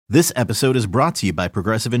This episode is brought to you by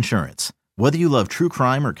Progressive Insurance. Whether you love true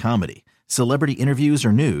crime or comedy, celebrity interviews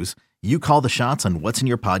or news, you call the shots on what's in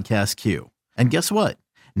your podcast queue. And guess what?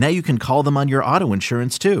 Now you can call them on your auto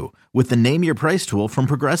insurance too with the Name Your Price tool from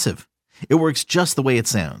Progressive. It works just the way it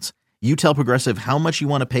sounds. You tell Progressive how much you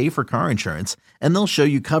want to pay for car insurance, and they'll show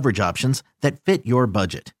you coverage options that fit your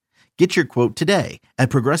budget. Get your quote today at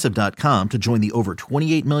Progressive.com to join the over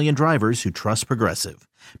 28 million drivers who trust Progressive.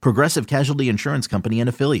 Progressive Casualty Insurance Company and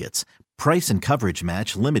Affiliates. Price and coverage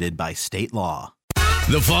match limited by state law.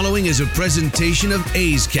 The following is a presentation of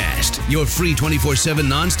A's Cast, your free 24/7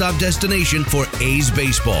 nonstop destination for A's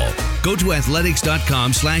baseball. Go to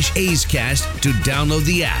athletics.com/A's Cast to download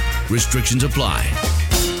the app. Restrictions apply.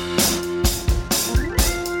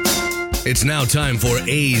 It's now time for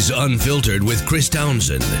A's Unfiltered with Chris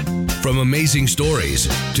Townsend. From amazing stories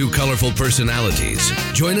to colorful personalities,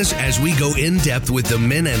 join us as we go in depth with the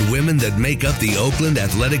men and women that make up the Oakland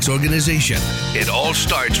Athletics organization. It all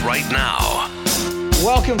starts right now.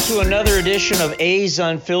 Welcome to another edition of A's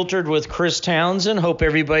Unfiltered with Chris Townsend. Hope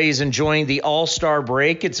everybody's enjoying the All-Star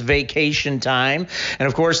break. It's vacation time. And,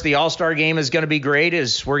 of course, the All-Star game is going to be great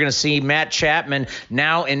as we're going to see Matt Chapman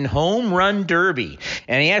now in Home Run Derby.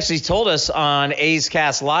 And he actually told us on A's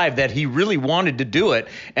Cast Live that he really wanted to do it,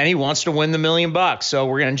 and he wants to win the $1 million. So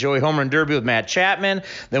we're going to enjoy Home Run Derby with Matt Chapman.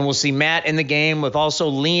 Then we'll see Matt in the game with also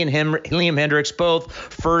Liam Hendriks, both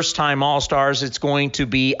first-time All-Stars. It's going to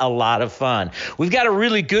be a lot of fun. We've got a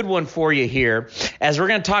really good one for you here as we're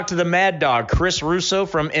going to talk to the Mad Dog, Chris Russo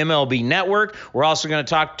from MLB Network. We're also going to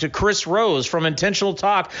talk to Chris Rose from Intentional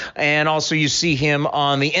Talk, and also you see him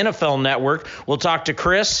on the NFL Network. We'll talk to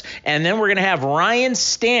Chris, and then we're going to have Ryan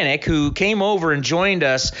Stanek, who came over and joined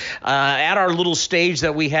us at our little stage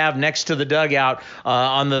that we have next to the dugout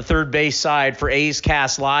on the third base side for A's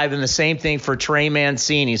Cast Live, and the same thing for Trey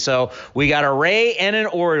Mancini. So we got a Ray and an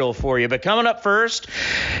Oriole for you. But coming up first,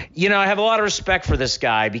 I have a lot of respect for this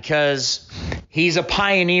guy because he's a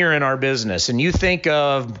pioneer in our business. And you think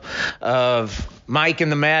of Mike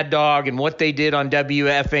and the Mad Dog and what they did on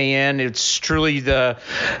WFAN. It's truly the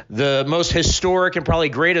most historic and probably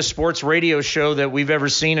greatest sports radio show that we've ever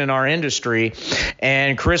seen in our industry.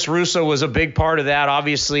 And Chris Russo was a big part of that.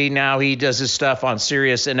 Obviously, now he does his stuff on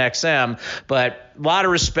Sirius and XM, but a lot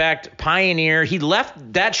of respect, pioneer. He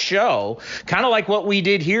left that show kind of like what we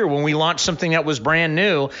did here when we launched something that was brand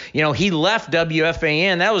new. He left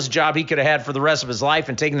WFAN. That was a job he could have had for the rest of his life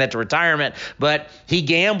and taken that to retirement. But he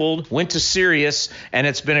gambled, went to Sirius, and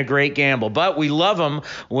it's been a great gamble. But we love him.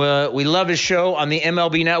 We love his show on the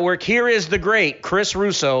MLB Network. Here is the great Chris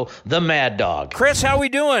Russo, the Mad Dog. Chris, how we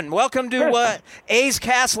doing? Welcome to A's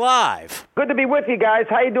Cast Live. Good to be with you guys.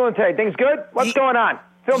 How you doing today? Things good? What's going on?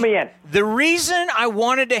 Fill me in. The reason I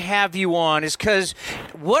wanted to have you on is because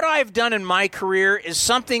what I've done in my career is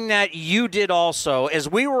something that you did also. As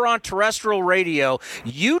we were on terrestrial radio,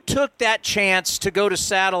 you took that chance to go to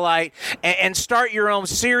satellite and start your own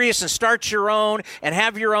Sirius and start your own and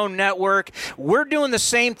have your own network. We're doing the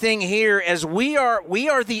same thing here as we are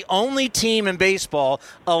the only team in baseball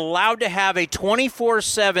allowed to have a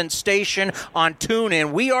 24/7 station on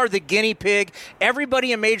TuneIn. We are the guinea pig.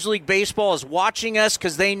 Everybody in Major League Baseball is watching us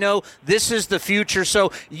because they know this is the future.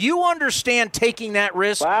 So you understand taking that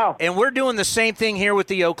risk. Wow. And we're doing the same thing here with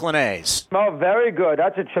the Oakland A's. Oh, very good.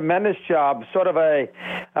 That's a tremendous job. Sort of a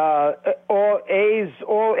all A's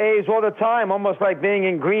all the time, almost like being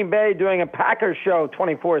in Green Bay doing a Packers show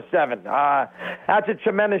 24/7. That's a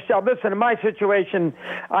tremendous job. Listen, in my situation,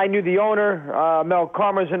 I knew the owner, Mel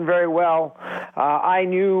Karmazin, very well. I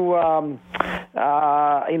knew, I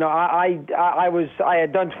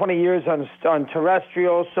had done 20 years on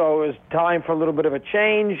terrestrial, so it was time for a little bit of a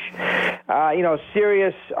change.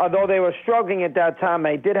 Sirius, although they were struggling at that time,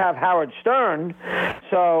 they did have Howard Stern,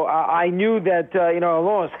 so I knew that, as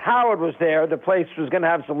long as Howard was there, the place was going to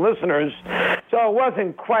have some listeners. So it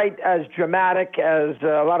wasn't quite as dramatic as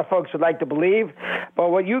a lot of folks would like to believe. But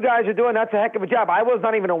what you guys are doing, that's a heck of a job. I was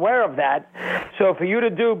not even aware of that. So for you to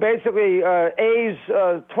do basically A's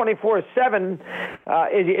 24/7,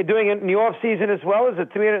 is you doing it in the off-season as well? Is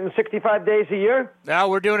it 365 days a year? Now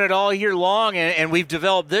we're doing it all year long, and we've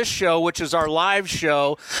developed this show, which is our live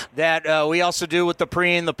show that we also do with the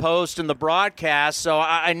pre and the post and the broadcast. So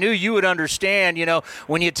I knew you would understand,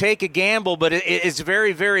 when you take a gamble, but it's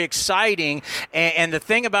very, very exciting. And the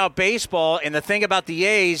thing about baseball and the thing about the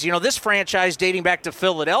A's, this franchise dating back to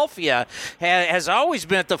Philadelphia has always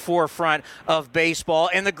been at the forefront of baseball.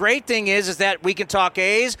 And the great thing is that we can talk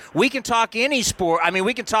A's, we can talk any sport. I mean,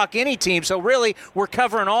 we can talk any team. So really, we're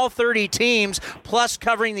covering all 30 teams, plus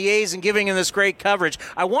covering the A's and giving them this great coverage.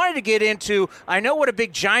 I wanted to get into, I know what a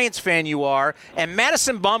big Giants fan you are, and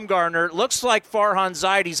Madison Bumgarner looks like Farhan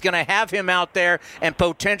Zaidi's going to have him out there and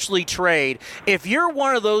potentially trade. If you're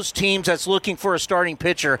one of those teams that's looking for a starting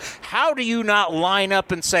pitcher, how do you not line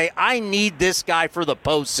up and say, I need this guy for the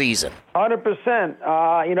postseason? 100%.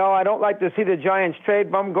 I don't like to see the Giants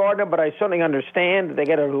trade Bumgarner, but I certainly understand. They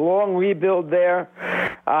get a long rebuild there.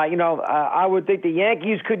 I would think the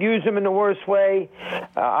Yankees could use him in the worst way.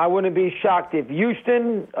 I wouldn't be shocked if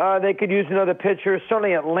Houston, they could use another pitcher.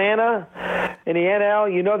 Certainly Atlanta in the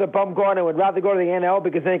NL. That Bumgarner would rather go to the NL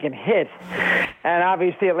because they can hit. And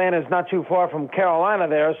obviously Atlanta's not too far from Carolina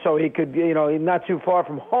there, so he could, not too far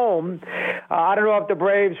from home. I don't know if the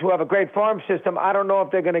Braves, who have a great farm system, I don't know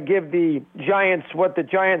if they're going to give the Giants what the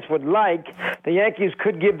Giants would like. The Yankees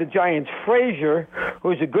could give the Giants Frazier,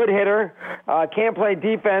 who's a good hitter, can't play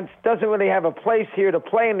defense, doesn't really have a place here to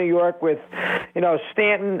play in New York with,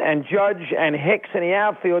 Stanton and Judge and Hicks in the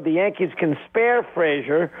outfield. The Yankees can spare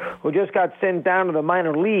Frazier, who just got sent down to the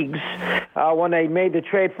minor leagues when they made the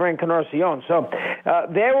trade for Encarnacion. So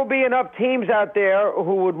there will be enough teams out there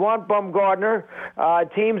who would want Bumgarner,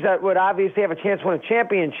 teams that would obviously have a chance to win a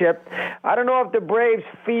championship. I don't know if the Braves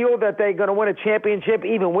feel that they're going to win a championship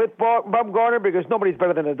even with Bumgarner, because nobody's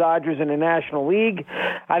better than the Dodgers in the National League.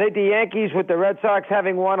 I think the Yankees, with the Red Sox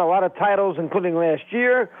having won a lot of titles, including last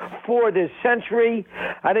year, for this century,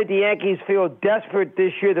 I think the Yankees feel desperate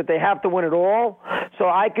this year that they have to win it all. So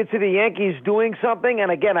I could see the Yankees doing something,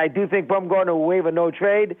 and again, I do think Bumgarner will waive a no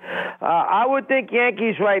trade. I would think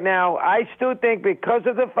Yankees right now, I still think because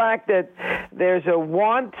of the fact that there's a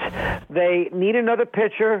want, they need another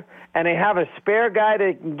pitcher, and they have a spare guy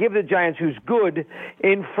they can give the Giants who's good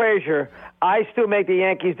in Frazier. I still make the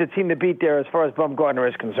Yankees the team to beat there as far as Bumgarner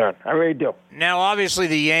is concerned. I really do. Now, obviously,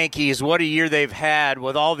 the Yankees, what a year they've had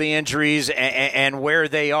with all the injuries and where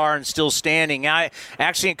they are and still standing.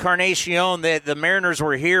 Actually, Encarnacion, the Mariners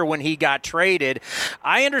were here when he got traded.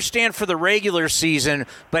 I understand for the regular season,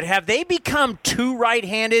 but have they become too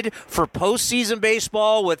right-handed for postseason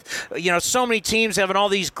baseball with, so many teams having all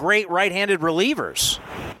these great right-handed relievers?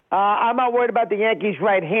 I'm not worried about the Yankees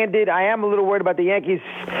right-handed. I am a little worried about the Yankees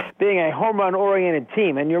being a home run-oriented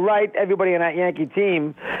team. And you're right, everybody on that Yankee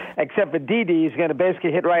team, except for Didi, is going to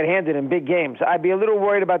basically hit right-handed in big games. I'd be a little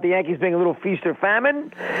worried about the Yankees being a little feast or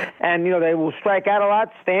famine. And, they will strike out a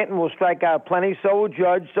lot. Stanton will strike out plenty. So will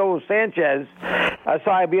Judge. So will Sanchez.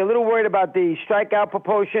 So I'd be a little worried about the strikeout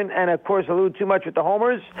proportion and, of course, a little too much with the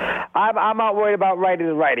homers. I'm not worried about righty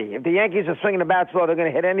to righty. If the Yankees are swinging the bats well, they're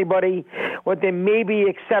going to hit anybody, with the maybe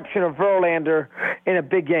exception of Verlander in a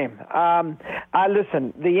big game.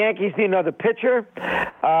 Listen, the Yankees need another pitcher.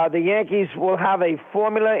 The Yankees will have a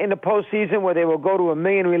formula in the postseason where they will go to 1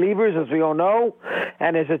 million relievers, as we all know.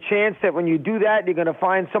 And there's a chance that when you do that, you're going to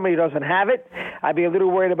find somebody who doesn't have it. I'd be a little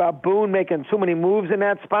worried about Boone making too many moves in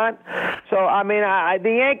that spot. So,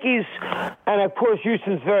 the Yankees, and of course,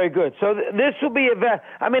 Houston's very good. So this will be the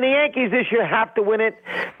Yankees this year have to win it.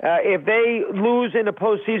 If they lose in the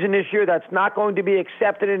postseason this year, that's not going to be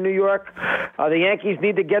accepted in New York. The Yankees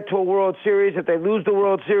need to get to a World Series. If they lose the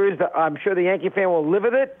World Series, I'm sure the Yankee fan will live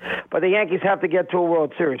with it, but the Yankees have to get to a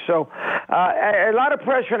World Series. So a lot of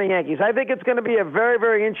pressure on the Yankees. I think it's going to be a very,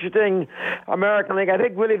 very interesting American League. I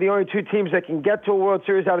think really the only two teams that can get to a World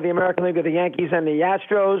Series out of the American League are the Yankees and the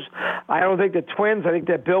Astros. I don't think the Twins, I think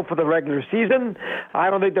they're built for the regular season. I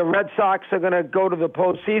don't think the Red Sox are going to go to the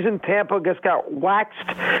postseason. Tampa just got waxed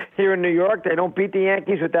here in New York. They don't beat the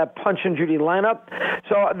Yankees with that punch and Judy lineup.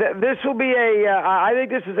 So this will be I think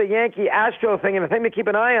this is a Yankee-Astro thing, and the thing to keep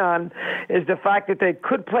an eye on is the fact that they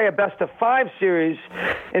could play a best-of-5 series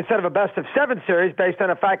instead of a best-of-7 series based on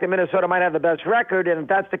the fact that Minnesota might have the best record, and if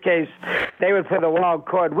that's the case, they would play the wild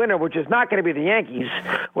card winner, which is not going to be the Yankees,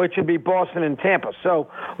 which would be Boston and Tampa. So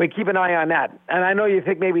we keep an eye on that. And I know you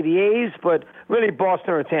think maybe the A's, but really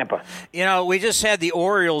Boston or Tampa. We just had the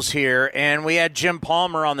Orioles here, and we had Jim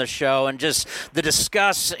Palmer on the show, and just the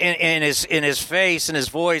disgust in his face and his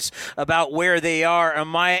voice about where they are.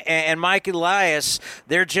 And Mike Elias,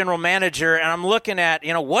 their general manager, and I'm looking at,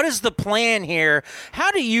 what is the plan here?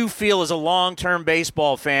 How do you feel as a long-term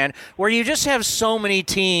baseball fan where you just have so many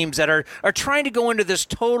teams that are trying to go into this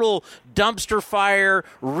total dumpster fire,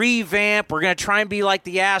 revamp. We're going to try and be like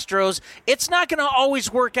the Astros. It's not going to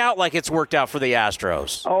always work out like it's worked out for the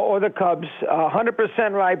Astros. Or the Cubs,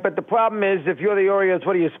 100% right. But the problem is, if you're the Orioles,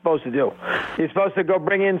 what are you supposed to do? You're supposed to go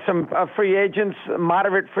bring in some free agents,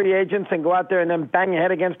 moderate free agents, and go out there and then bang your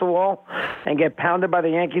head against the wall and get pounded by the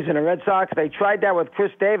Yankees and the Red Sox. They tried that with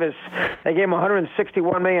Chris Davis. They gave him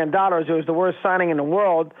 $161 million. It was the worst signing in the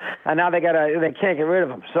world, and now they can't get rid of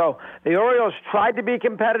him. So the Orioles tried to be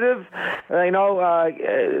competitive. They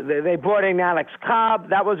brought in Alex Cobb.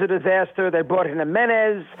 That was a disaster. They brought in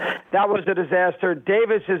Jimenez. That was a disaster.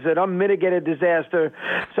 Davis is an unmitigated disaster.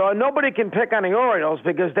 So nobody can pick on the Orioles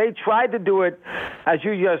because they tried to do it, as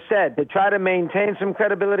you just said. They tried to maintain some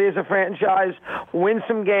credibility as a franchise, win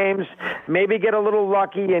some games, maybe get a little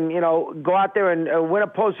lucky and, go out there and win a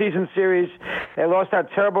postseason series. They lost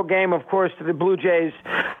that terrible game, of course, to the Blue Jays.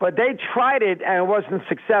 But they tried it, and it wasn't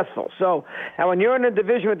successful. So, and when you're in a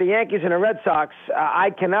division with the Yankees and the Red Sox,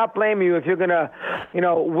 I cannot blame you if you're going to,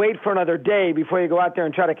 wait for another day before you go out there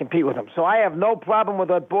and try to compete with them. So I have no problem with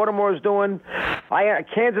what Baltimore is doing.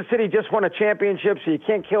 Kansas City just won a championship, so you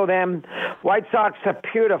can't kill them. White Sox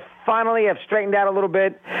appear to finally have straightened out a little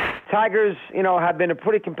bit. Tigers, have been a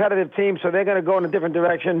pretty competitive team, so they're going to go in a different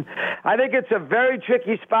direction. I think it's a very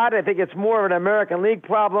tricky spot. I think it's more of an American League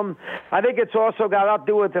problem. I think it's also got a lot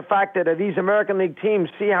to do with the fact that these American League teams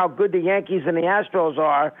see how good the Yankees and the Astros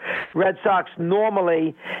are, Red Sox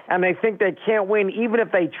normally, and they think they can't win, even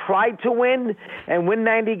if they try to win and win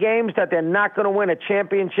 90 games, that they're not going to win a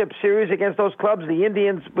championship series against those clubs. The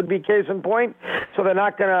Indians would be case in point. So they're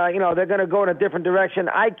not going to, they're going to go in a different direction.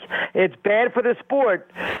 It's bad for the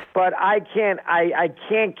sport, but I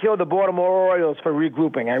can't kill the Baltimore Orioles for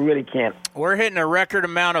regrouping. I really can't. We're hitting a record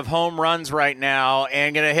amount of home runs right now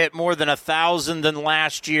and going to hit more than 1,000 than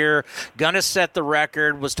last year. Going to set the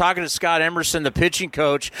record. Was talking to Scott Emerson, the pitching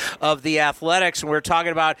coach of the Athletics, and we were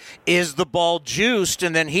talking about, is the ball juiced?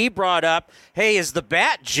 And then he brought up, hey, is the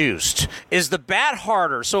bat juiced? Is the bat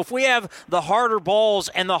harder? So if we have the harder balls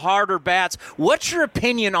and the harder bats, what's your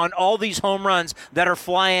opinion on all these home runs that are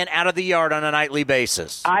flying out of the yard on a nightly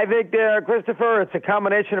basis? I think, Christopher, it's a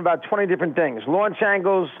combination of about 20 different things. Launch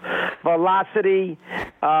angles, velocity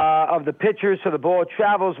of the pitchers, so the ball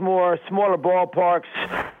travels more, smaller ballparks.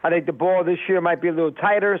 I think the ball this year might be a little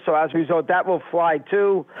tighter, so as a result, that will fly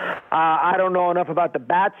too. I don't know enough about the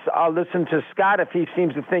bats. I'll listen to Scott if he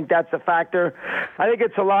seems to think that's a factor. I think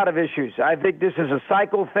it's a lot of issues. I think this is a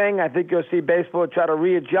cycle thing. I think you'll see baseball try to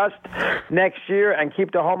readjust next year and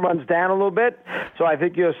keep the home runs down a little bit. So I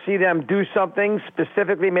think you'll see them do something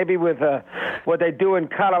specifically maybe with what they do in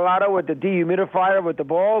Colorado with the dehumidifier with the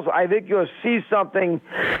balls. I think you'll see something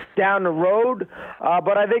down the road,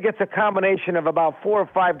 but I think it's a combination of about 4 or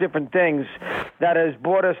 5 different things that has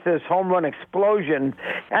brought us this home run explosion,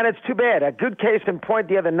 and it's too bad. A good case in point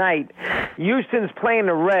the other night, Houston's playing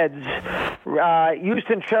the Reds.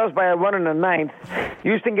 Houston trails by a run in the 9th.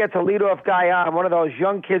 Houston gets a leadoff guy on, one of those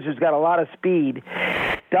young kids who's got a lot of speed,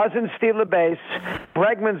 doesn't steal the base.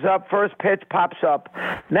 Bregman's up, first pitch, pops up.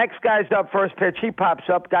 Next guy's up, first pitch, he pops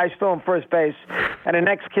up, guy's still in first base, and the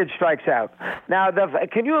next kid strikes out. Now,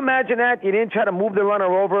 can you imagine that? You didn't try to move the runner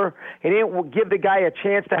over. You didn't give the guy a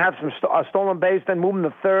chance to have a stolen base, then move him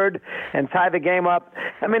to third and tie the game up.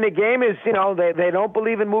 I mean, the game is, they don't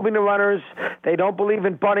believe in moving the runners. They don't believe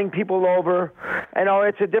in bunting people over.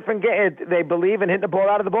 It's a different game. They believe in hitting the ball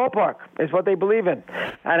out of the ballpark is what they believe in.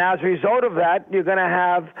 And as a result of that, you're going to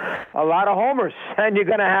have a lot of homers. And you're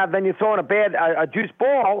going to have, then you're throwing a juice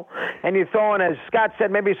ball, and you're throwing, as Scott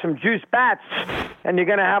said, maybe some juice bats, and you're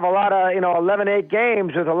going to have a lot of, 11-8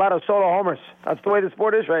 games with a lot of solo homers. That's the way the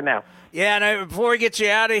sport is right now. Yeah, and before we get you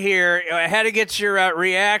out of here, I had to get your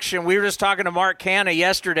reaction. We were just talking to Mark Canha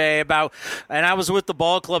yesterday about, and I was with the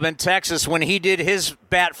ball club in Texas when he did his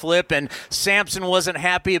bat flip, and Sampson wasn't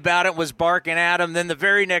happy about it, was barking at him. Then the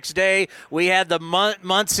very next day, we had the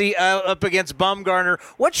Muncy up against Bumgarner.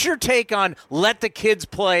 What's your take on let the kids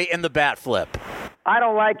play in the bat flip? I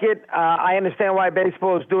don't like it. I understand why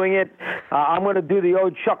baseball is doing it. I'm going to do the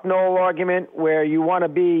old Chuck Noll argument where you want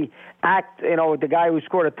to act, with the guy who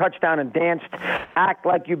scored a touchdown and danced, act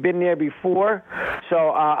like you've been there before. So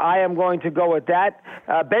I am going to go with that.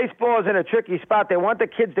 Baseball is in a tricky spot. They want the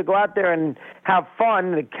kids to go out there and have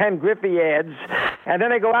fun, the Ken Griffey ads, and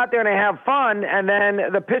then they go out there and they have fun, and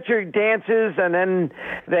then the pitcher dances, and then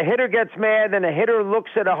the hitter gets mad, and the hitter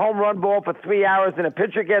looks at a home run ball for 3 hours, and the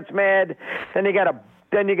pitcher gets mad. Then you got a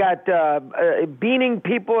Then you got beaning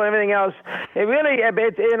people, everything else. In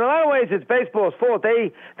a lot of ways, it's baseball's fault.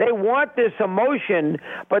 They want this emotion,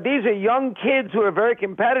 but these are young kids who are very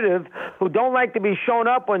competitive, who don't like to be shown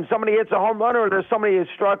up when somebody hits a home run or there's somebody who's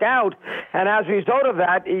struck out. And as a result of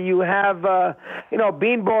that, you have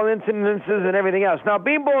beanball incidences and everything else. Now,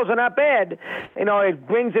 beanballs are not bad. It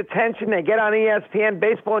brings attention. They get on ESPN.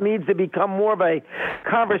 Baseball needs to become more of a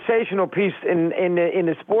conversational piece in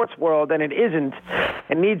the sports world, and it isn't.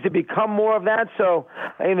 It needs to become more of that. So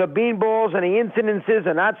the beanballs and the incidences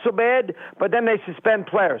are not so bad, but then they suspend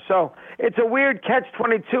players. So it's a weird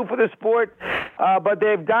catch-22 for the sport, but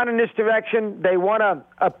they've gone in this direction. They want to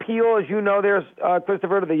appeal, as you know, there's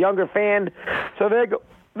Christopher, to the younger fan. So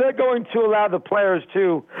they're going to allow the players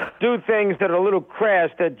to do things that are a little crass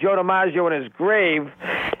that Joe DiMaggio in his grave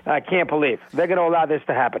can't believe. They're going to allow this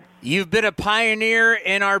to happen. You've been a pioneer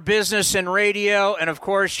in our business and radio, and, of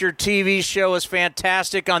course, your TV show is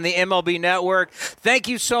fantastic on the MLB Network. Thank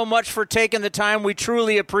you so much for taking the time. We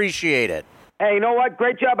truly appreciate it. Hey, you know what?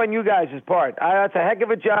 Great job on you guys' part. That's a heck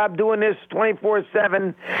of a job doing this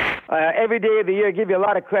 24/7 every day of the year. I give you a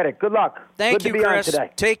lot of credit. Good luck. Thank you, Chris. Good to be on today.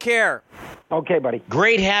 Take care. Okay, buddy.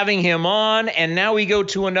 Great having him on, and now we go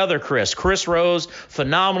to another Chris. Chris Rose,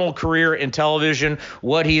 phenomenal career in television,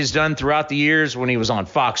 what he has done throughout the years when he was on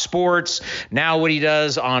Fox Sports, now what he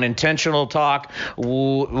does on Intentional Talk,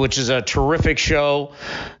 which is a terrific show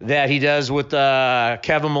that he does with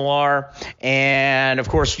Kevin Millar, and, of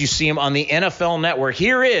course, you see him on the NFL Network.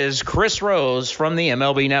 Here is Chris Rose from the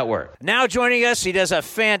MLB Network. Now joining us, he does a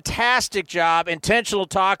fantastic job, Intentional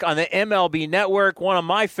Talk on the MLB Network, one of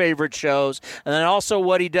my favorite shows. And then also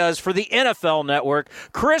what he does for the NFL Network.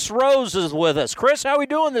 Chris Rose is with us. Chris, how are we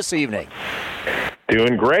doing this evening?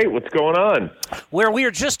 Doing great. What's going on? Where we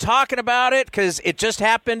were just talking about it because it just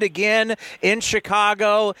happened again in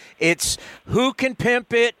Chicago. It's who can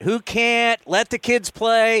pimp it, who can't, let the kids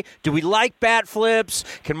play. Do we like bat flips?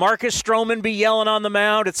 Can Marcus Stroman be yelling on the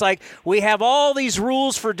mound? It's like we have all these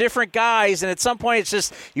rules for different guys, and at some point it's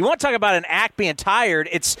just, you want to talk about an act being tired,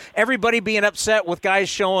 it's everybody being upset with guys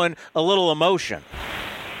showing a little emotion.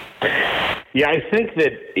 Yeah, I think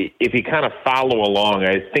that if you kind of follow along,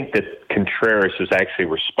 I think that Contreras was actually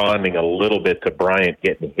responding a little bit to Bryant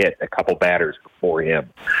getting hit a couple batters before him.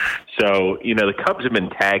 So, the Cubs have been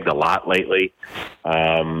tagged a lot lately.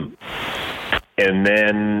 And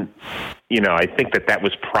then, I think that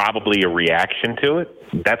was probably a reaction to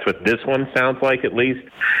it. That's what this one sounds like, at least.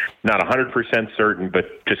 Not 100% certain, but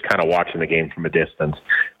just kind of watching the game from a distance.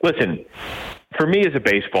 Listen, for me as a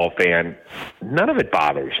baseball fan, none of it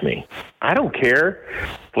bothers me. I don't care.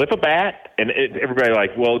 Flip a bat, and everybody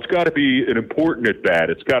well, it's got to be an important at bat.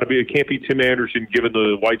 It can't be Tim Anderson giving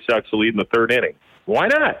the White Sox the lead in the third inning. Why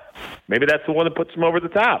not? Maybe that's the one that puts them over the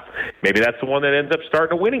top. Maybe that's the one that ends up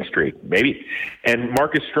starting a winning streak. Maybe. And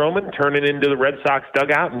Marcus Stroman turning into the Red Sox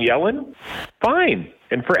dugout and yelling? Fine.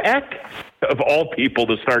 And for Eck, of all people,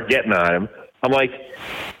 to start getting on him, I'm like,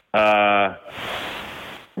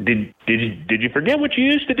 did you forget what you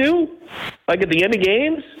used to do? Like at the end of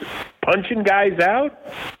games? Punching guys out?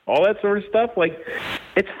 All that sort of stuff?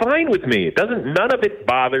 It's fine with me. None of it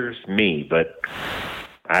bothers me, but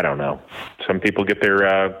I don't know. Some people get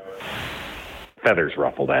their feathers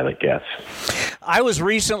ruffled, I guess. I was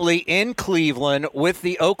recently in Cleveland with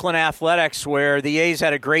the Oakland Athletics where the A's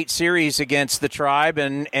had a great series against the Tribe,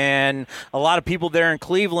 and a lot of people there in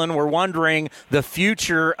Cleveland were wondering the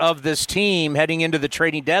future of this team heading into the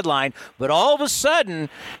trading deadline. But all of a sudden,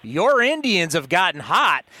 your Indians have gotten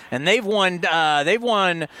hot, and they've won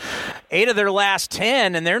 8 of their last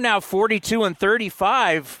 10, and they're now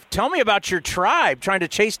 42-35. Tell me about your Tribe trying to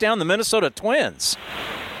chase down the Minnesota Twins.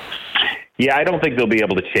 Yeah, I don't think they'll be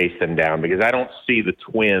able to chase them down because I don't see the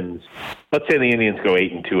Twins. Let's say the Indians go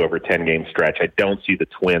 8-2 over a 10-game stretch. I don't see the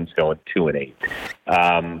Twins going 2-8.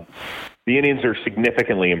 The Indians are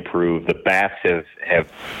significantly improved. The bats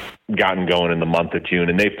have gotten going in the month of June,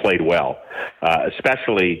 and they've played well,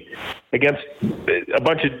 especially against a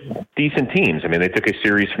bunch of decent teams. I mean, they took a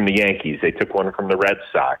series from the Yankees. They took one from the Red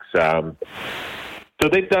Sox. So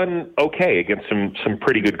they've done okay against some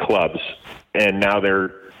pretty good clubs, and now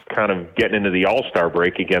they're kind of getting into the All-Star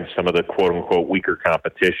break against some of the quote-unquote weaker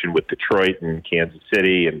competition with Detroit and Kansas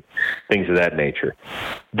City and things of that nature.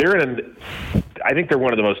 I think they're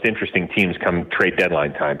one of the most interesting teams come trade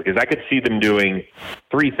deadline time because I could see them doing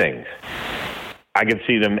 3 things. I could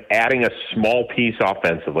see them adding a small piece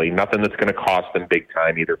offensively, nothing that's going to cost them big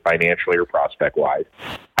time, either financially or prospect-wise.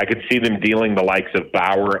 I could see them dealing the likes of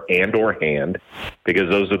Bauer and or Hand because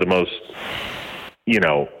those are the most,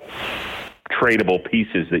 tradable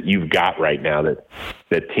pieces that you've got right now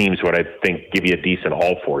that teams would, I think, give you a decent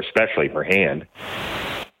haul for, especially for Hand.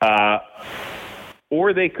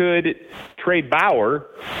 Or they could trade Bauer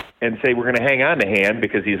and say we're going to hang on to Hand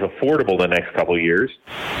because he's affordable the next couple of years.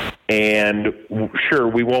 And sure,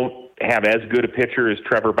 we won't have as good a pitcher as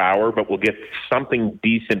Trevor Bauer, but we'll get something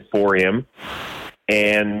decent for him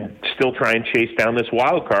and still try and chase down this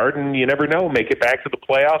wild card. And you never know, make it back to the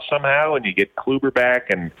playoffs somehow, and you get Kluber back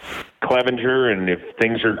and Clevenger, and if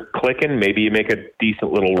things are clicking, maybe you make a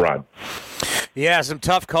decent little run. Yeah, some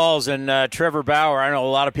tough calls, and Trevor Bauer, I know a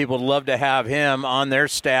lot of people would love to have him on their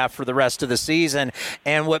staff for the rest of the season.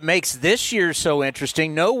 And what makes this year so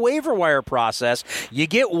interesting, no waiver wire process. You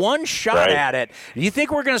get one shot at it. Do you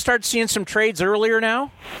think we're going to start seeing some trades earlier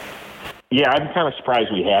now? Yeah, I'm kind of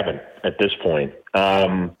surprised we haven't at this point. This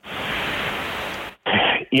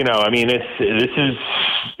is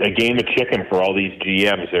a game of chicken for all these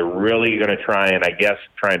GMs. They're really going to try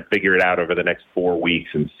and figure it out over the next 4 weeks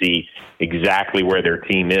and see exactly where their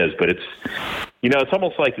team is. But it's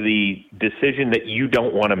almost like the decision that you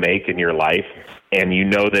don't want to make in your life, and you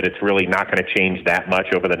know that it's really not going to change that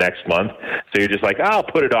much over the next month. So you're just like, I'll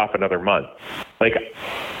put it off another month. I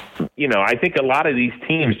think a lot of these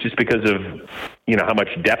teams, just because of, how much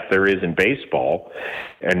depth there is in baseball,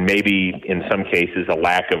 and maybe in some cases a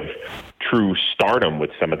lack of true stardom with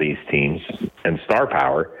some of these teams and star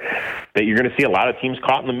power, that you're going to see a lot of teams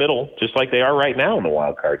caught in the middle, just like they are right now in the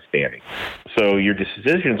wild card standing. So your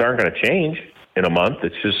decisions aren't going to change in a month.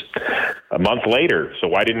 It's just a month later. So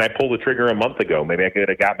why didn't I pull the trigger a month ago? Maybe I could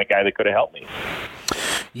have gotten the guy that could have helped me.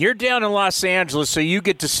 You're down in Los Angeles, so you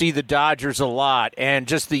get to see the Dodgers a lot, and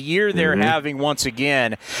just the year they're having once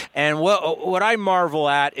again. And what I marvel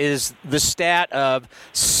at is the stat of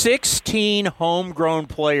 16 homegrown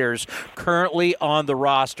players currently on the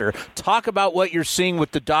roster. Talk about what you're seeing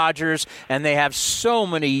with the Dodgers, and they have so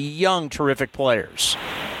many young, terrific players.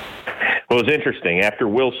 Well, it was interesting. After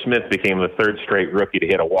Will Smith became the third straight rookie to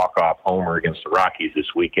hit a walk-off homer against the Rockies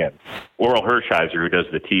this weekend, Oral Hershiser, who does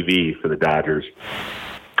the TV for the Dodgers,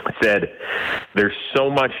 said there's so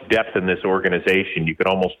much depth in this organization, you could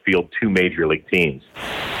almost field 2 major league teams.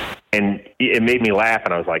 And it made me laugh,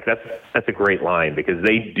 and I was like, that's a great line, because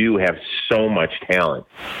they do have so much talent.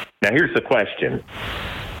 Now, here's the question.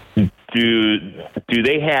 Do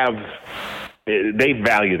they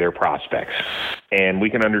value their prospects, and we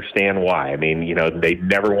can understand why. I mean, they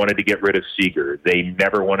never wanted to get rid of Seager. They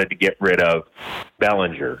never wanted to get rid of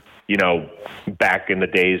Bellinger, back in the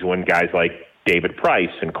days when guys like David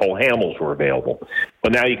Price and Cole Hamels were available.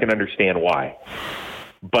 Well, now you can understand why.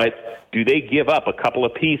 But do they give up a couple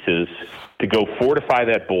of pieces to go fortify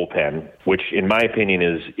that bullpen, which in my opinion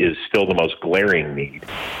is still the most glaring need,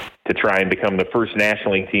 to try and become the first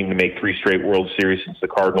National League team to make 3 straight World Series since the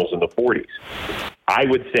Cardinals in the 40s? I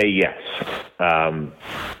would say yes.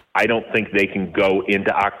 I don't think they can go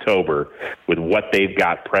into October with what they've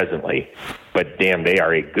got presently. But, damn, they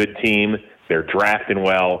are a good team. They're drafting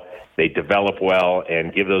well. They develop well,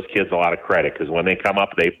 and give those kids a lot of credit, because when they come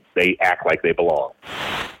up, they act like they belong.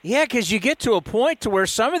 Yeah, because you get to a point to where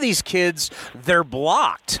some of these kids, they're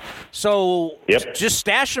blocked. So just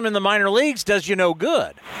stash them in the minor leagues does you no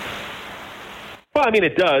good. Well, I mean,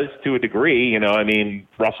 it does to a degree.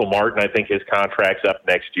 Russell Martin, I think his contract's up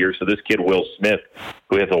next year. So this kid, Will Smith,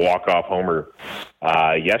 who has a walk-off homer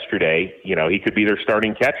yesterday, he could be their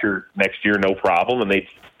starting catcher next year, no problem, and they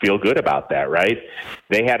feel good about that, right?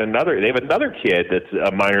 They have another kid that's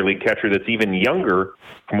a minor league catcher that's even younger,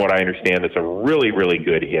 from what I understand, that's a really, really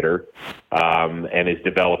good hitter, and is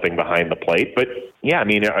developing behind the plate. But, yeah,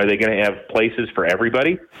 are they going to have places for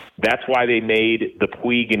everybody? That's why they made the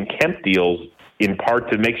Puig and Kemp deals, in part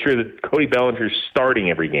to make sure that Cody Bellinger's starting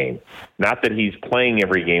every game. Not that he's playing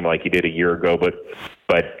every game like he did a year ago,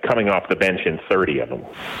 but coming off the bench in 30 of them.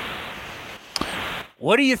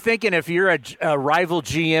 What are you thinking if you're a rival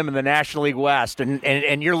GM in the National League West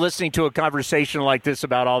and you're listening to a conversation like this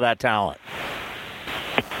about all that talent?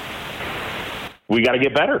 We got to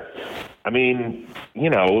get better.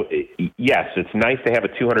 Yes, it's nice to have a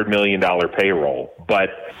 $200 million payroll, but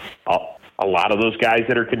a lot of those guys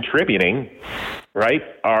that are contributing, right,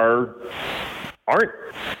 aren't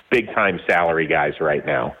big-time salary guys right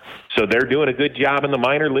now. So they're doing a good job in the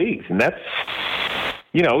minor leagues, and that's,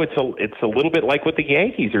 it's a little bit like what the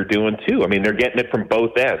Yankees are doing too. They're getting it from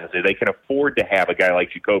both ends. They can afford to have a guy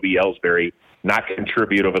like Jacoby Ellsbury not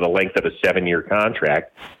contribute over the length of a 7-year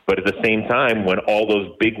contract, but at the same time, when all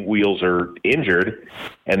those big wheels are injured,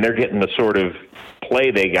 and they're getting the sort of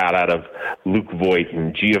play they got out of Luke Voit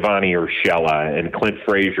and Giovanni Urshela and Clint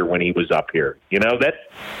Frazier when he was up here,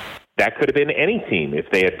 that could have been any team if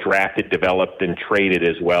they had drafted, developed, and traded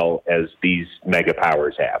as well as these mega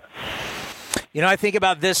powers have. You know, I think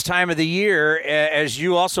about this time of the year, as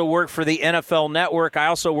you also work for the NFL Network, I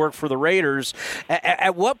also work for the Raiders.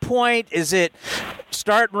 At what point is it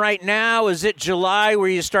starting right now? Is it July where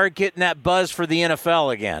you start getting that buzz for the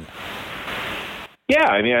NFL again? Yeah,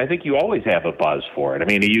 I mean, I think you always have a buzz for it. I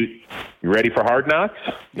mean, are you ready for Hard Knocks?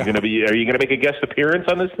 Are you going to make a guest appearance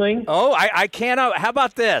on this thing? Oh, I can't. How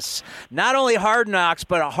about this? Not only Hard Knocks,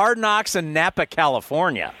 but a Hard Knocks in Napa,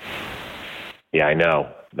 California. Yeah, I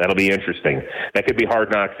know. That'll be interesting. That could be Hard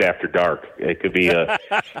Knocks after dark. It could be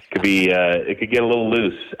it could get a little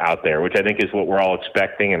loose out there, which I think is what we're all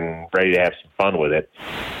expecting and ready to have some fun with it.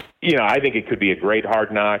 You know, I think it could be a great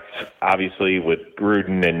Hard Knocks, obviously, with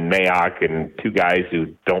Gruden and Mayock and two guys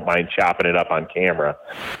who don't mind chopping it up on camera,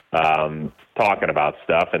 talking about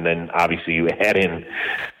stuff. And then, obviously, you add in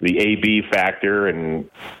the AB factor, and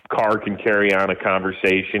Carr can carry on a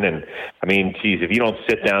conversation. And, I mean, geez, if you don't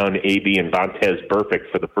sit down AB and Vontaze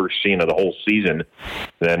Burfict for the first scene of the whole season,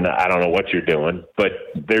 then I don't know what you're doing. But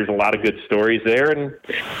there's a lot of good stories there, and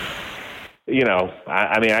you know,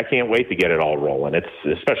 I mean, I can't wait to get it all rolling. It's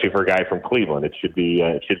especially for a guy from Cleveland. It should be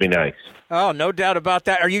nice. Oh, no doubt about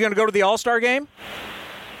that. Are you going to go to the All-Star game?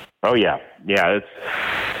 Oh yeah.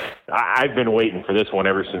 I've been waiting for this one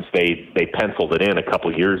ever since they penciled it in a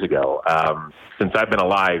couple of years ago. Since I've been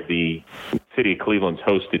alive, the city of Cleveland's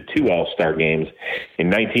hosted 2 All-Star games. In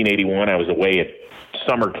 1981, I was away at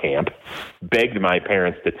summer camp, begged my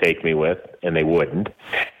parents to take me with, and they wouldn't.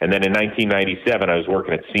 And then in 1997, I was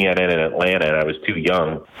working at CNN in Atlanta, and I was too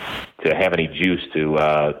young to have any juice to,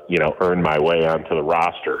 earn my way onto the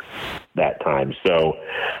roster that time. So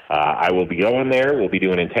I will be going there. We'll be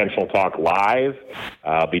doing Intentional Talk live.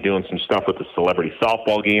 I'll be doing some stuff with the celebrity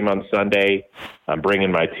softball game on Sunday. I'm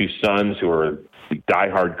bringing my 2 sons who are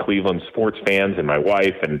diehard Cleveland sports fans and my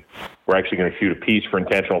wife, and we're actually going to shoot a piece for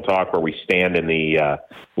Intentional Talk where we stand in the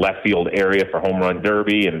left field area for Home Run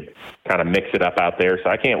Derby and kind of mix it up out there. So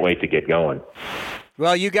I can't wait to get going.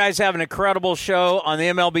 Well, you guys have an incredible show on the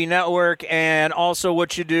MLB Network and also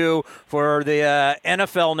what you do for the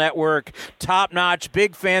NFL Network. Top notch,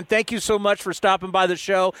 big fan. Thank you so much for stopping by the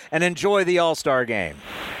show, and enjoy the All-Star game.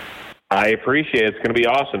 I appreciate it. It's going to be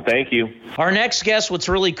awesome. Thank you. Our next guest, what's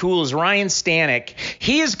really cool, is Ryan Stanek.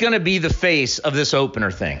 He is going to be the face of this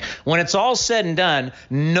opener thing. When it's all said and done,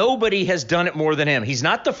 nobody has done it more than him. He's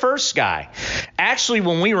not the first guy. Actually,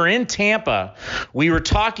 when we were in Tampa, we were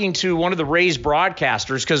talking to one of the Rays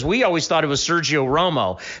broadcasters because we always thought it was Sergio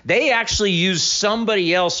Romo. They actually used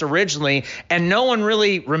somebody else originally, and no one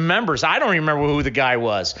really remembers. I don't remember who the guy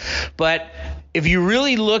was. But if you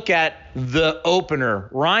really look at the opener,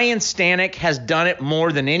 Ryan Stanek has done it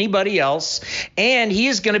more than anybody else, and he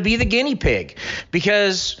is going to be the guinea pig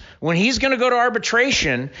because when he's going to go to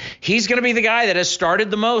arbitration, he's going to be the guy that has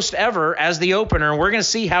started the most ever as the opener, and we're going to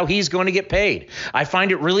see how he's going to get paid. I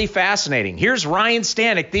find it really fascinating. Here's Ryan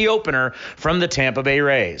Stanek, the opener from the Tampa Bay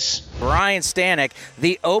Rays. Ryan Stanek,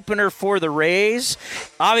 the opener for the Rays.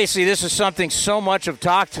 Obviously, this is something so much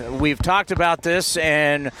we've talked about this,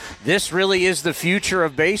 and this really is the future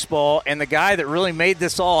of baseball, and the guy that really made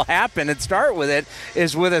this all happen and start with it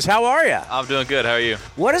is with us. How are you? I'm doing good. How are you?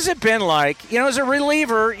 What has it been like? You know, as a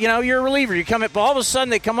reliever, you're a reliever. You come up, all of a sudden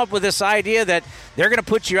they come up with this idea that they're going to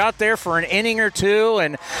put you out there for an inning or two,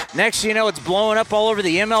 and next you know it's blowing up all over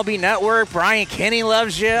the MLB Network. Brian Kenny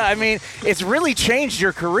loves you. I mean, it's really changed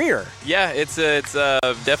your career. Yeah, it's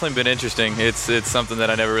definitely been interesting. It's something that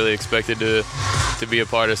I never really expected to be a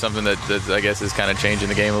part of, something that I guess is kind of changing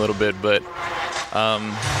the game a little bit. But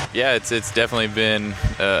yeah, it's definitely been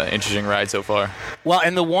an interesting ride so far. Well,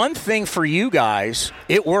 and the one thing for you guys,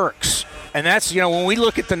 it works. And that's, when we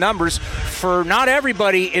look at the numbers, for not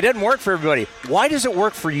everybody, it doesn't work for everybody. Why does it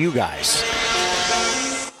work for you guys?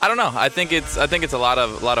 I don't know. I think it's a lot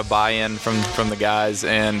of buy-in from the guys,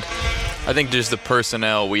 and I think just the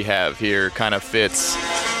personnel we have here kind of fits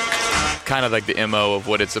kind of like the MO of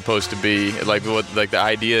what it's supposed to be. Like the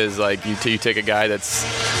idea is like you take a guy that's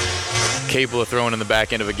capable of throwing in the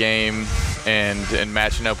back end of a game and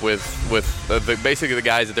matching up with basically the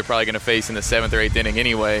guys that they're probably going to face in the 7th or 8th inning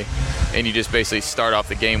anyway, and you just basically start off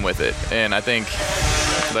the game with it. And I think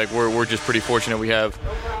like we're just pretty fortunate we have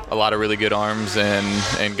a lot of really good arms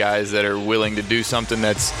and guys that are willing to do something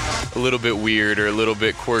that's a little bit weird or a little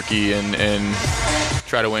bit quirky and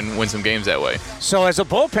try to win some games that way. So as a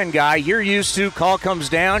bullpen guy, you're used to call comes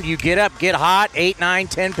down, you get up, get hot, 8, 9,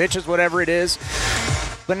 10 pitches, whatever it is.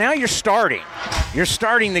 But now you're starting. You're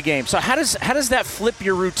starting the game. So how does that flip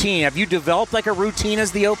your routine? Have you developed like a routine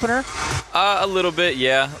as the opener? A little bit,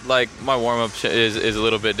 yeah. Like my warm-up is a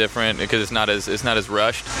little bit different because it's not as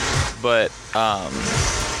rushed, but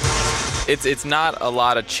it's not a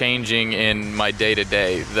lot of changing in my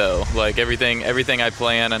day-to-day though. Like everything I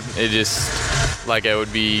plan, it just like I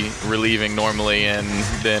would be relieving normally, and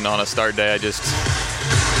then on a start day I just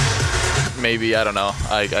maybe, I don't know,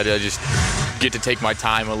 I just get to take my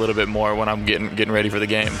time a little bit more when I'm getting ready for the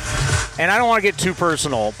game. And I don't want to get too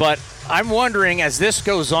personal, but I'm wondering, as this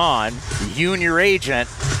goes on, you and your agent,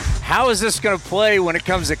 how is this going to play when it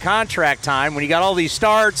comes to contract time, when you got all these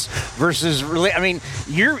starts versus really, I mean,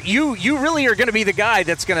 you really are going to be the guy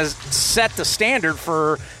that's going to set the standard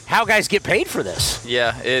for how guys get paid for this.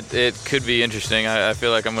 Yeah, it could be interesting. I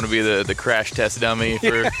feel like I'm going to be the crash test dummy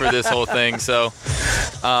for this whole thing. So,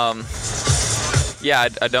 yeah,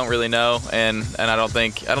 I don't really know, and I don't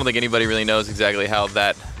think anybody really knows exactly how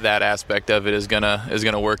that aspect of it is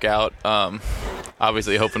gonna work out.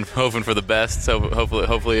 Obviously, hoping for the best. So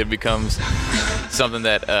hopefully it becomes something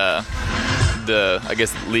that I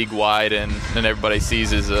guess league wide and everybody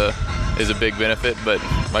sees is a big benefit. But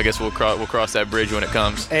I guess we'll cross that bridge when it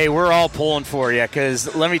comes. Hey, we're all pulling for you,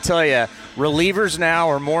 because let me tell you, relievers now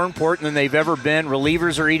are more important than they've ever been.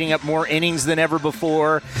 Relievers are eating up more innings than ever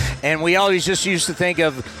before. And we always just used to think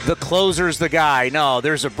of the closer's the guy. No,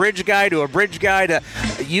 there's a bridge guy to a bridge guy to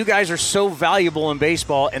 – you guys are so valuable in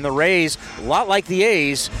baseball. And the Rays, a lot like the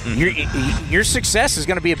A's, your success is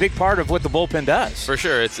going to be a big part of what the bullpen does. For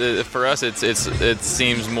sure. For us, it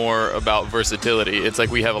seems more about versatility. It's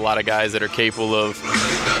like we have a lot of guys that are capable of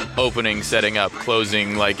opening, setting up,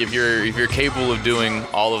 closing. Like if you're capable of doing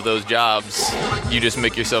all of those jobs, you just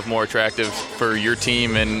make yourself more attractive for your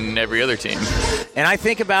team and every other team. And I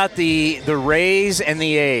think about the Rays and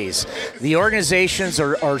the A's. The organizations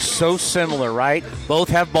are so similar, right? Both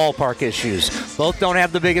have ballpark issues. Both don't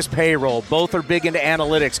have the biggest payroll. Both are big into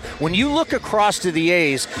analytics. When you look across to the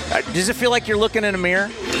A's, does it feel like you're looking in a mirror?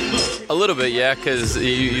 A little bit, yeah, because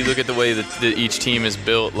you look at the way that each team is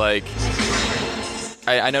built. Like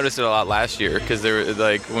I noticed it a lot last year, because they were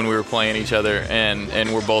like when we were playing each other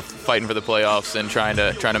and we're both fighting for the playoffs and trying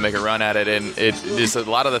to make a run at it, and it is a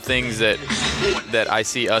lot of the things that I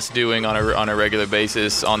see us doing on a regular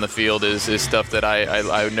basis on the field is stuff that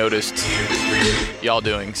I noticed y'all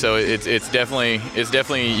doing. So it's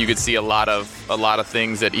definitely you could see a lot of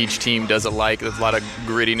things that each team does alike. There's a lot of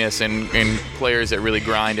grittiness and players that really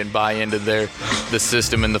grind and buy into the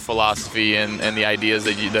system and the philosophy and the ideas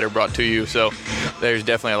that are brought to you. So there's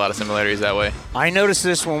definitely a lot of similarities that way. I noticed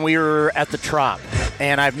this when we were at the Trop,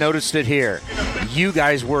 and I've noticed it here. You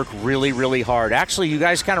guys work really, really hard. Actually, you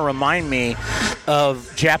guys kind of remind me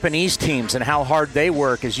of Japanese teams and how hard they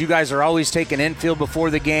work, as you guys are always taking infield before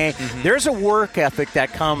the game. Mm-hmm. There's a work ethic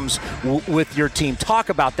that comes with your team. Talk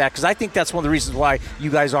about that, because I think that's one of the reasons why you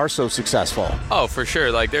guys are so successful. Oh, for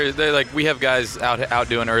sure. Like they're like, we have guys out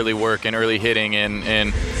doing early work and early hitting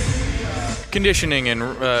and conditioning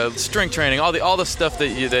and strength training, all the stuff that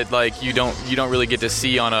you don't really get to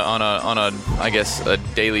see on a I guess a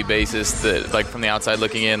daily basis, that like from the outside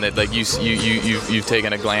looking in, that like you've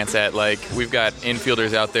taken a glance at. Like we've got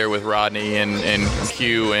infielders out there with Rodney and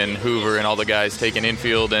Q and Hoover and all the guys taking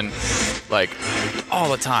infield, and like all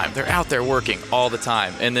the time they're out there working all the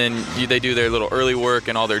time, and then they do their little early work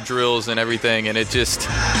and all their drills and everything, and it just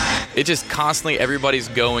constantly everybody's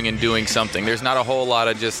going and doing something. There's not a whole lot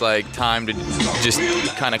of just like time to just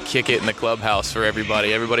kind of kick it in the clubhouse for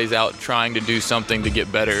everybody. Everybody's out trying to do something to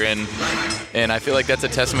get better, and I feel like that's a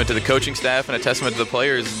testament to the coaching staff and a testament to the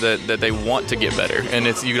players that they want to get better. And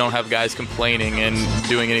you don't have guys complaining and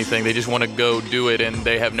doing anything. They just want to go do it, and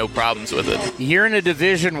they have no problems with it. You're in a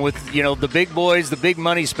division with the big boys, the big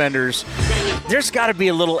money spenders. There's got to be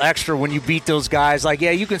a little extra when you beat those guys. Like,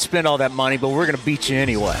 yeah, you can spend all that money, but we're going to beat you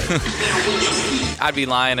anyway. I'd be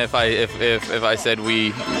lying if I said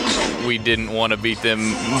we didn't want to beat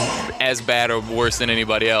them as bad or worse than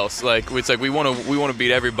anybody else. Like it's like we want to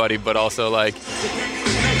beat everybody, but also like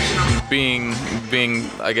being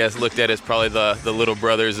I guess looked at as probably the little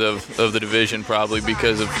brothers of the division, probably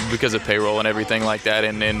because of payroll and everything like that,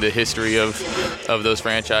 and the history of those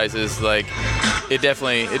franchises. Like it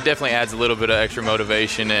definitely adds a little bit of extra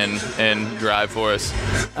motivation and drive for us.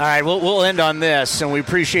 All right, we'll end on this, and we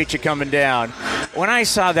appreciate you coming down. When I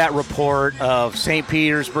saw that report of St.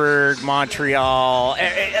 Petersburg, Montreal,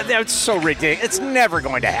 that's so ridiculous. It's never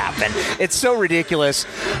going to happen. It's so ridiculous.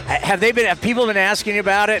 Have people been asking you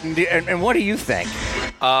about it, and what do you think?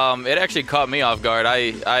 It actually caught me off guard.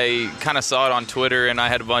 I kind of saw it on Twitter, and I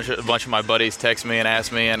had a bunch of my buddies text me and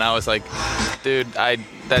ask me, and I was like, dude, I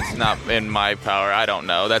that's not in my power. I don't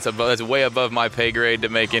know. That's way above my pay grade to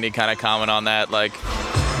make any kind of comment on that. Like,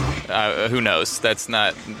 who knows? That's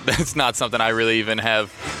not something I really even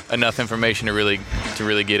have enough information to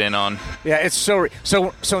really get in on. Yeah, it's so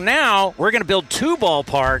now we're going to build 2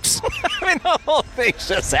 ballparks. I mean, the whole thing's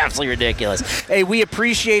just absolutely ridiculous. Hey, we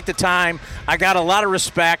appreciate the time. I got a lot of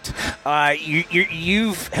respect.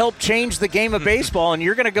 You've helped change the game of baseball, and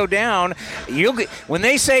you're going to go down. When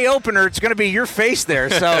they say opener, it's going to be your face there.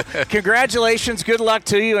 So congratulations, good luck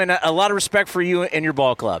to you, and a lot of respect for you and your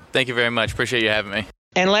ball club. Thank you very much. Appreciate you having me.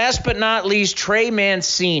 And last but not least, Trey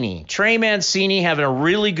Mancini. Trey Mancini having a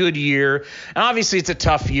really good year. And obviously, it's a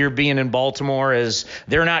tough year being in Baltimore as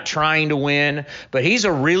they're not trying to win. But he's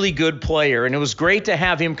a really good player. And it was great to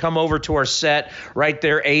have him come over to our set right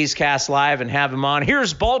there, A's Cast Live, and have him on.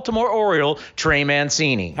 Here's Baltimore Oriole, Trey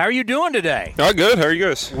Mancini. How are you doing today? Oh, good. How are you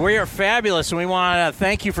guys? We are fabulous. And we want to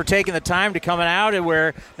thank you for taking the time to coming out. And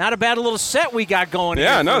we're not a bad little set we got going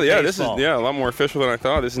here. This is a lot more official than I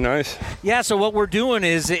thought. This is nice. Yeah, so what we're doing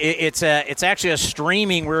is it's actually a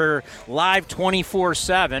streaming. We're live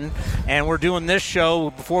 24/7, and we're doing this show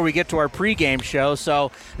before we get to our pregame show. So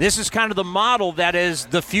this is kind of the model that is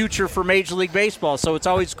the future for Major League Baseball. So it's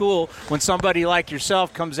always cool when somebody like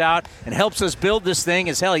yourself comes out and helps us build this thing.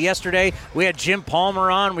 As hell, yesterday we had Jim Palmer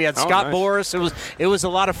on, we had Scott Boras. It was a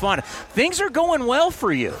lot of fun. Things are going well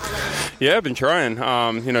for you. Yeah, I've been trying.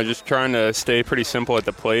 Just trying to stay pretty simple at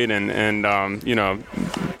the plate and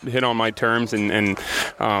hit on my terms and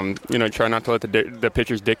try not to let the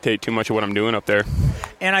pitchers dictate too much of what I'm doing up there.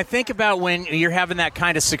 And I think about when you're having that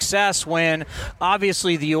kind of success, when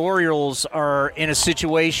obviously the Orioles are in a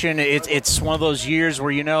situation, it's one of those years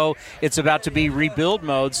where it's about to be rebuild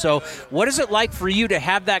mode. So what is it like for you to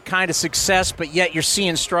have that kind of success, but yet you're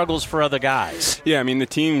seeing struggles for other guys? Yeah, I mean, the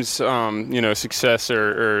team's, success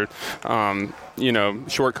or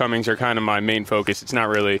shortcomings are kind of my main focus. It's not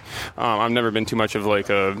really, I've never been too much of like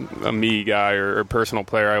a me guy or personal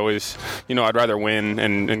player. I always, I'd rather win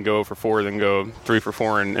and go for 4 than go 3 for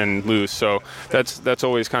 4 and lose. So that's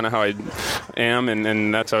always kind of how I am,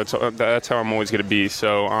 and that's how I'm always going to be.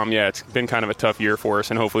 So it's been kind of a tough year for us,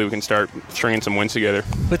 and hopefully we can start stringing some wins together.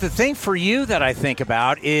 But the thing for you that I think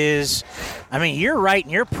about is, you're right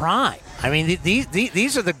in your prime.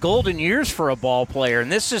 These are the golden years for a ball player,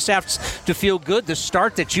 and this just has to feel good, the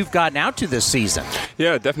start that you've gotten out to this season.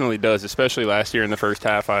 Yeah, it definitely does, especially last year in the first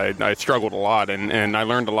half. I struggled a lot, and I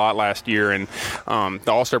learned a lot last year, and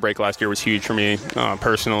the All-Star break last year was huge for me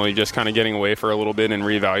personally, just kind of getting away for a little bit and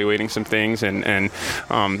reevaluating some things and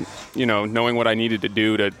knowing what I needed to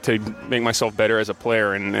do to make myself better as a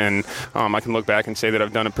player, and I can look back and say that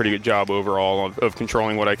I've done a pretty good job overall of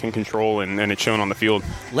controlling what I can control, and it's shown on the field.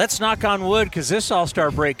 Let's knock on wood, because this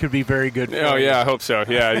All-Star break could be very good for you. Oh, yeah, I hope so.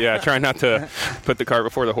 Yeah. Trying not to put the cart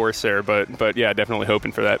before the horse there, but yeah, definitely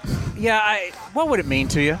hoping for that. Yeah, what would it mean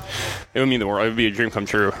to you? It would mean the world. It would be a dream come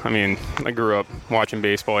true. I grew up watching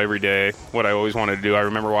baseball every day, what I always wanted to do. I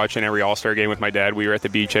remember watching every All-Star game with my dad. We were at the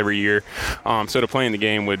beach every year. So to play in the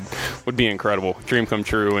game would be incredible. Dream come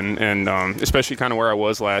true, and especially kind of where I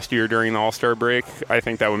was last year during the All-Star break, I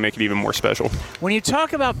think that would make it even more special. When you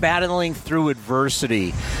talk about battling through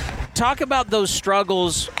adversity, talk about those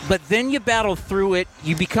struggles, but then you battle through it,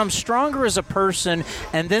 you become stronger as a person,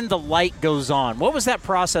 and then the light goes on. What was that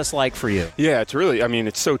process like for you? Yeah, it's really,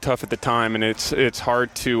 it's so tough at the time, and it's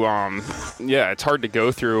hard to, it's hard to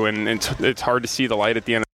go through, and it's hard to see the light at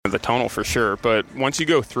the end of the tunnel for sure. But once you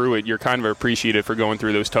go through it, you're kind of appreciative for going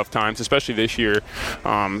through those tough times, especially this year.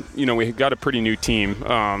 We got a pretty new team,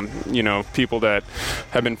 people that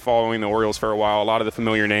have been following the Orioles for a while. A lot of the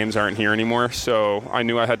familiar names aren't here anymore, so I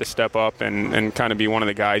knew I had to step up and kind of be one of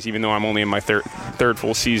the guys, even though I'm only in my third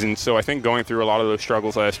full season. So I think going through a lot of those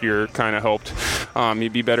struggles last year kind of helped me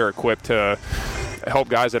be better equipped to help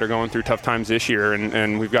guys that are going through tough times this year,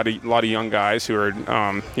 and we've got a lot of young guys who are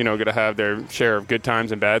going to have their share of good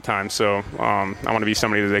times and bad times, so I want to be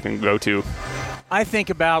somebody that they can go to. I think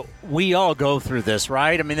about, we all go through this,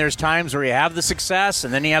 right? There's times where you have the success,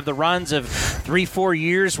 and then you have the runs of 3-4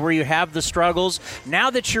 years where you have the struggles.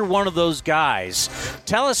 Now that you're one of those guys,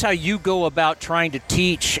 tell us how you go about trying to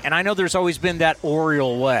teach, and I know there's always been that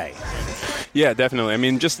Oriole way. Yeah,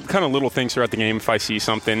 definitely. Just kind of little things throughout the game. If I see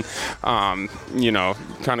something, kind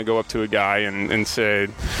of go up to a guy and say,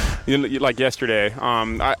 like yesterday,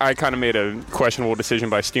 I kind of made a questionable decision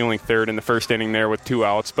by stealing third in the first inning there with 2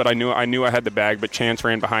 outs, but I knew I had the bag, but Chance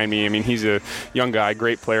ran behind me. I mean, he's a young guy,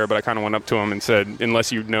 great player, but I kind of went up to him and said,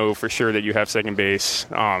 unless you know for sure that you have second base,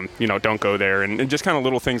 don't go there. And just kind of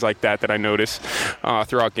little things like that I notice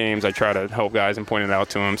throughout games. I try to help guys and point it out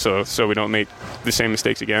to them so we don't make the same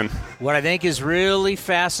mistakes again. What I think is really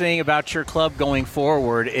fascinating about your club going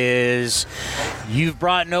forward is you've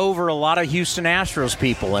brought over a lot of Houston Astros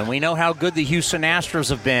people, and we know how good the Houston Astros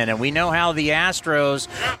have been, and we know how the Astros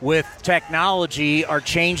with technology are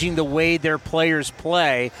changing the way their players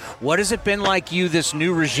play. What has it been like this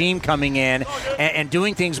new regime coming in and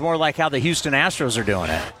doing things more like how the Houston Astros are doing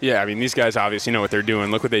it? Yeah, I mean, these guys obviously know what they're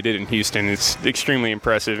doing. Look what they did in Houston. It's extremely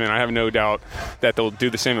impressive, and I have no doubt that they'll do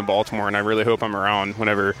the same in Baltimore, and I really hope I'm around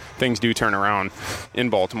whenever things do turn around in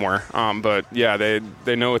Baltimore. But yeah,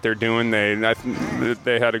 they know what they're doing.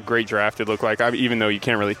 They had a great draft, it looked like, even though you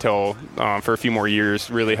can't really tell for a few more years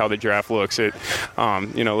really how the draft looks. It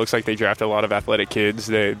looks like they drafted a lot of athletic kids,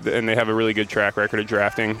 and they have a really good track record of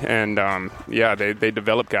drafting, and they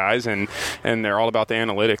develop guys, and they're all about the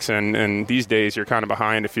analytics, and these days you're kind of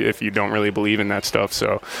behind if you don't really believe in that stuff.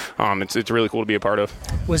 So it's really cool to be a part of.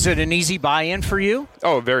 Was it an easy buy-in for you?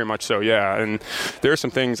 Oh, very much so, yeah. And there are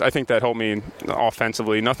some things I think that helped me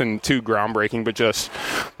offensively. Nothing too groundbreaking, but just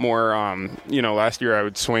more, last year I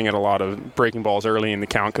would swing at a lot of breaking balls early in the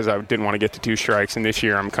count because I didn't want to get to 2 strikes. And this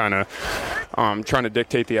year I'm kind of trying to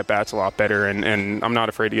dictate the at-bats a lot better. And I'm not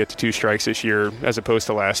afraid to get to 2 strikes this year as opposed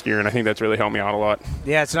to last year. And I think that's really helped me out a lot.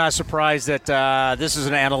 Yeah, it's not a surprise that this is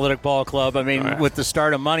an analytic ball club. I mean, with the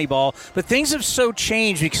start of Moneyball. But things have so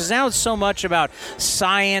changed because now it's so much about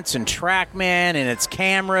science and TrackMan and its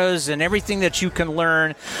cameras and everything that you can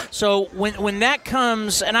learn. So when that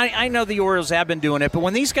comes, and I know the Orioles have been doing it, but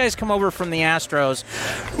when these guys come over from the Astros,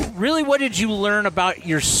 really what did you learn about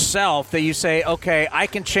yourself that you say, okay, I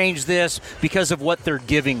can change this because of what they're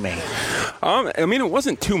giving me? I mean, it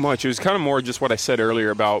wasn't too much. It was kind of more just what I said earlier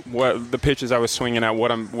about what the pitches I was swinging at,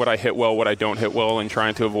 what I hit well, what I don't hit well, and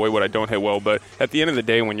trying to avoid what I don't hit well. But at the end of the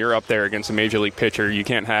day, when you're up there against a major league pitcher, you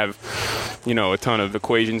can't have, a ton of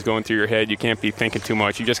equations going through your head. You can't be thinking too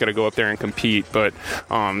much. You just got to go up there and compete. But,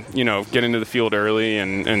 get into the field early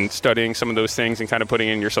and studying some of those things and kind of putting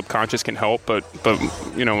it in your subconscious can help. But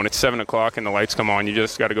when it's 7 o'clock and the lights come on, you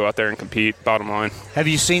just got to go out there and compete, bottom line. Have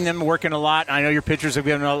you seen them working a lot? I know your pitchers have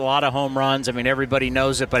given a lot of home runs. I mean, everybody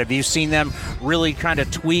knows it. But have you seen them really kind of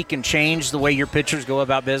tweak and change the way your pitchers go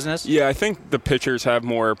about business? Yeah, I think the pitchers have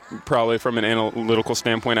more probably from an analytical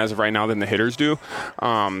standpoint as of right now than the hitters do.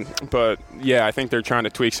 But, yeah, I think they're trying to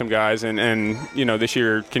tweak some guys. And this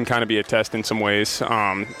year can kind of be a test in some ways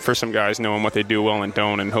for some guys knowing what they do well and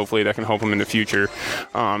don't. And hopefully that can help them in the future.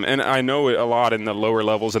 And I know a lot in the lower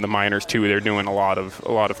levels of the minors, too. They're doing a lot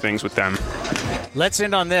of things with them. Let's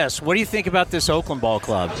end on this. What do you think about this Oakland Ball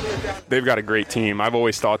Club? They've got a great team. I've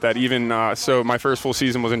always thought that. Even so, my first full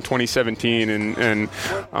season was in 2017, and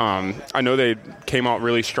I know they came out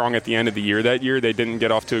really strong at the end of the year that year. They didn't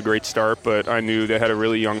get off to a great start, but I knew they had a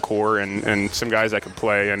really young core and some guys that could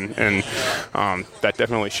play, and that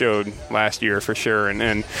definitely showed last year for sure.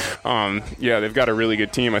 And they've got a really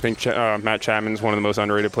good team. I think Matt Chapman's one of the most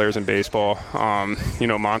underrated players in baseball.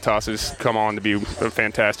 Montas has come on to be a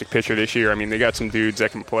fantastic pitcher this year. I mean, they got some dudes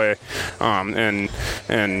that can play,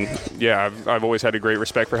 I've always had a great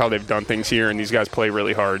respect for how they've done things here, and these guys play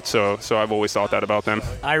really hard. So I've always thought that about them.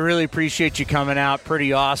 I really appreciate you coming out.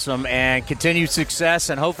 Pretty awesome, and continued success,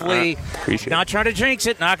 and hopefully, not trying to jinx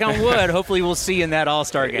it, knock on wood, hopefully we'll see you in that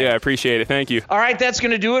All-Star game. Yeah, I appreciate it. Thank you. All right, that's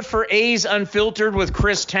going to do it for A's Unfiltered with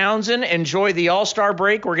Chris Townsend. Enjoy the All-Star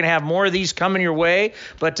break. We're going to have more of these coming your way,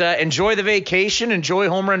 but enjoy the vacation, enjoy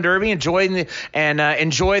Home Run Derby, enjoy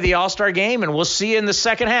the All-Star game, and we'll see you in the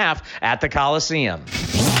second half at the Coliseum.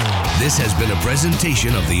 This has been a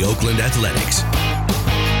presentation of the Oakland Athletics.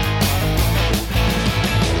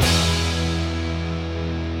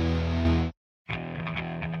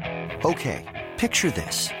 Okay, picture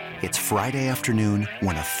this. It's Friday afternoon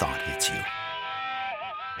when a thought hits you.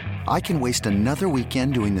 I can waste another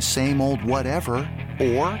weekend doing the same old whatever,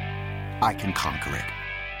 or I can conquer it.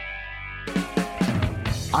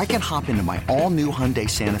 I can hop into my all-new Hyundai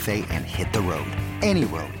Santa Fe and hit the road. Any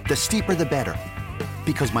road. The steeper, the better.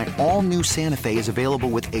 Because my all-new Santa Fe is available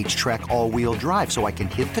with H-Track all-wheel drive, so I can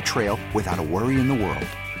hit the trail without a worry in the world.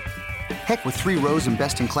 Heck, with 3 rows and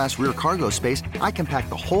best-in-class rear cargo space, I can pack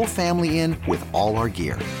the whole family in with all our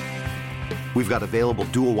gear. We've got available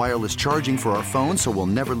dual wireless charging for our phones, so we'll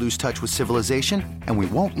never lose touch with civilization, and we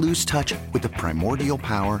won't lose touch with the primordial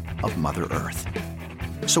power of Mother Earth.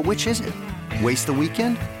 So which is it? Waste the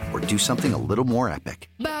weekend or do something a little more epic?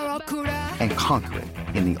 and conquer it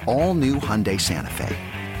in the all-new Hyundai Santa Fe.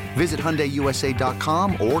 Visit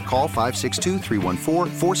HyundaiUSA.com or call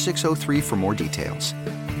 562-314-4603 for more details.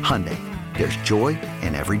 Hyundai, there's joy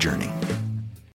in every journey.